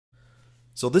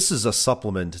So this is a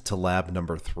supplement to lab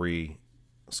number 2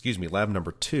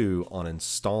 on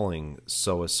installing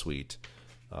SOA Suite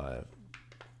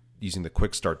using the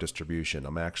Quick Start distribution.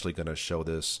 I'm actually going to show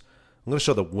this. I'm going to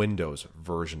show the Windows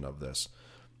version of this.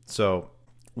 So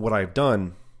what I've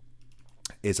done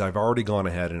is I've already gone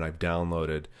ahead and I've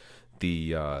downloaded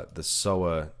the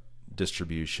SOA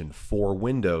distribution for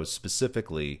Windows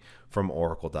specifically from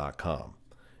Oracle.com.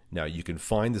 Now you can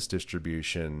find this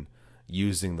distribution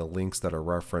using the links that are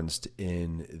referenced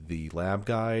in the lab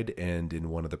guide and in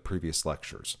one of the previous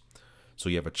lectures. So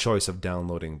you have a choice of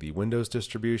downloading the Windows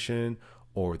distribution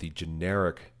or the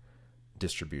generic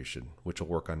distribution, which will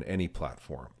work on any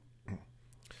platform.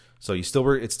 So it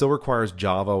still requires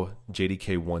Java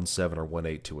JDK 1.7 or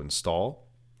 1.8 to install.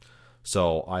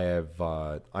 So I have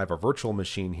a virtual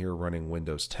machine here running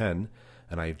Windows 10,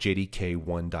 and I have JDK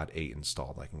 1.8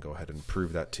 installed. I can go ahead and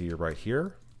prove that to you right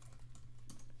here.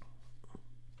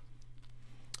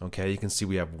 Okay, you can see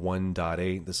we have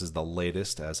 1.8. This is the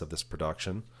latest as of this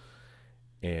production.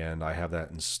 And I have that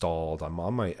installed. I'm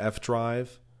on my F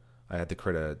drive. I had to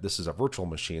create this is a virtual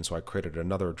machine, so I created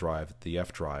another drive, the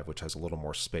F drive, which has a little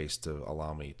more space to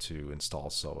allow me to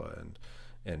install SOA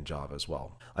and Java as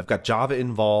well. I've got Java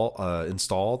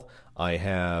installed. I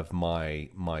have my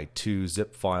two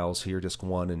zip files here, disk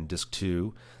 1 and disk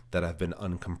 2, that have been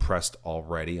uncompressed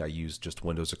already. I used just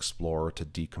Windows Explorer to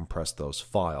decompress those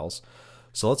files.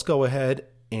 So let's go ahead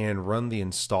and run the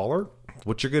installer.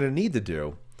 What you're going to need to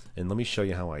do, and let me show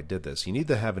you how I did this. You need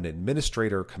to have an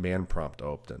administrator command prompt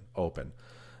open.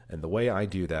 And the way I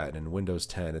do that in Windows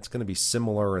 10, it's going to be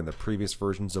similar in the previous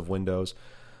versions of Windows,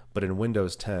 but in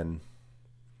Windows 10,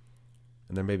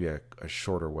 and there may be a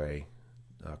shorter way,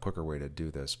 a quicker way to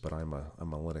do this, but I'm a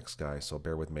Linux guy, so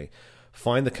bear with me.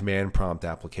 Find the command prompt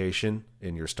application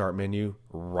in your start menu,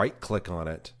 right-click on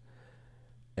it,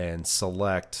 and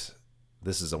select.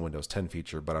 This is a Windows 10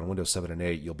 feature, but on Windows 7 and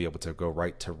 8, you'll be able to go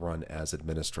right to run as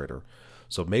administrator.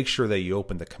 So make sure that you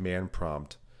open the command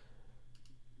prompt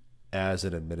as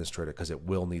an administrator, because it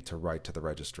will need to write to the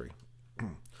registry.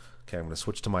 Okay, I'm going to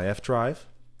switch to my F drive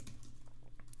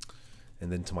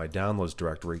and then to my downloads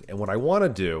directory. And what I want to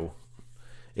do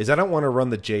is I don't want to run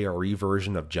the JRE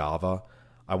version of Java.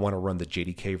 I want to run the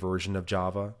JDK version of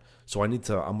Java. So I'm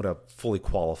going to fully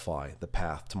qualify the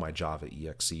path to my Java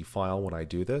exe file when I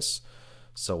do this.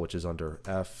 So which is under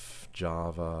F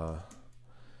Java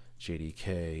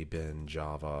JDK bin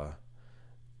Java.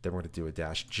 Then we're going to do a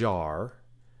 -jar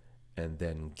and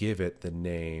then give it the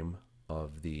name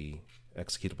of the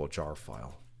executable jar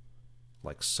file,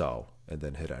 like so, and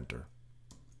then hit enter.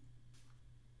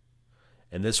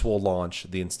 And this will launch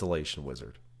the installation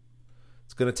wizard.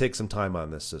 It's going to take some time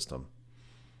on this system.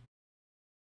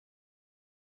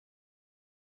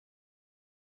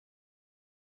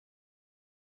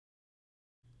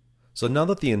 So now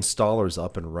that the installer is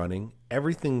up and running,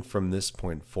 everything from this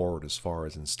point forward as far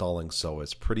as installing SOA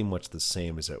is pretty much the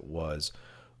same as it was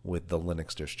with the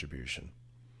Linux distribution.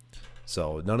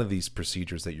 So none of these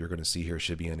procedures that you're going to see here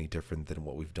should be any different than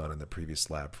what we've done in the previous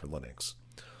lab for Linux.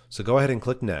 So go ahead and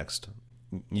click Next.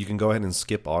 You can go ahead and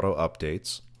skip auto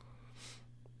updates.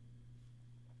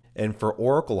 And for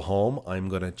Oracle Home, I'm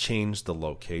going to change the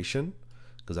location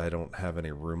because I don't have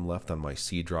any room left on my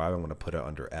C drive. I'm going to put it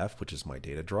under F, which is my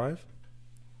data drive,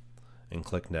 and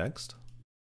click Next.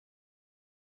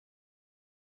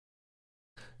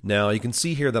 Now you can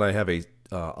see here that I have a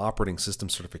operating system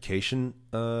certification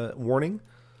warning.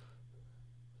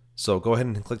 So go ahead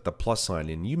and click the plus sign,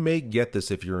 and you may get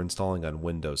this if you're installing on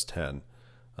Windows 10,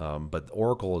 but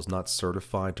Oracle is not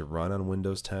certified to run on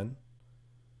Windows 10,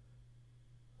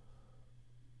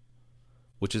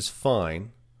 which is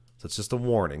fine. So it's just a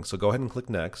warning. So go ahead and click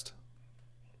Next.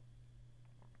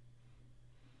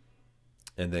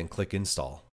 And then click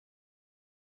Install.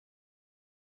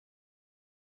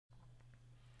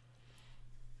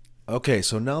 Okay,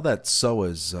 so now that SOA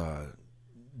is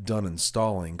done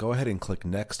installing, go ahead and click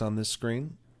Next on this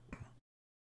screen.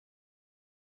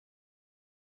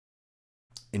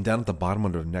 And down at the bottom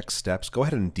under Next Steps, go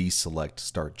ahead and deselect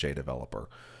Start JDeveloper.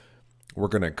 We're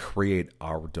going to create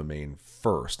our domain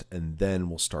first, and then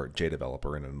we'll start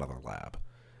JDeveloper in another lab.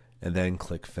 And then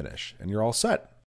click Finish, and you're all set.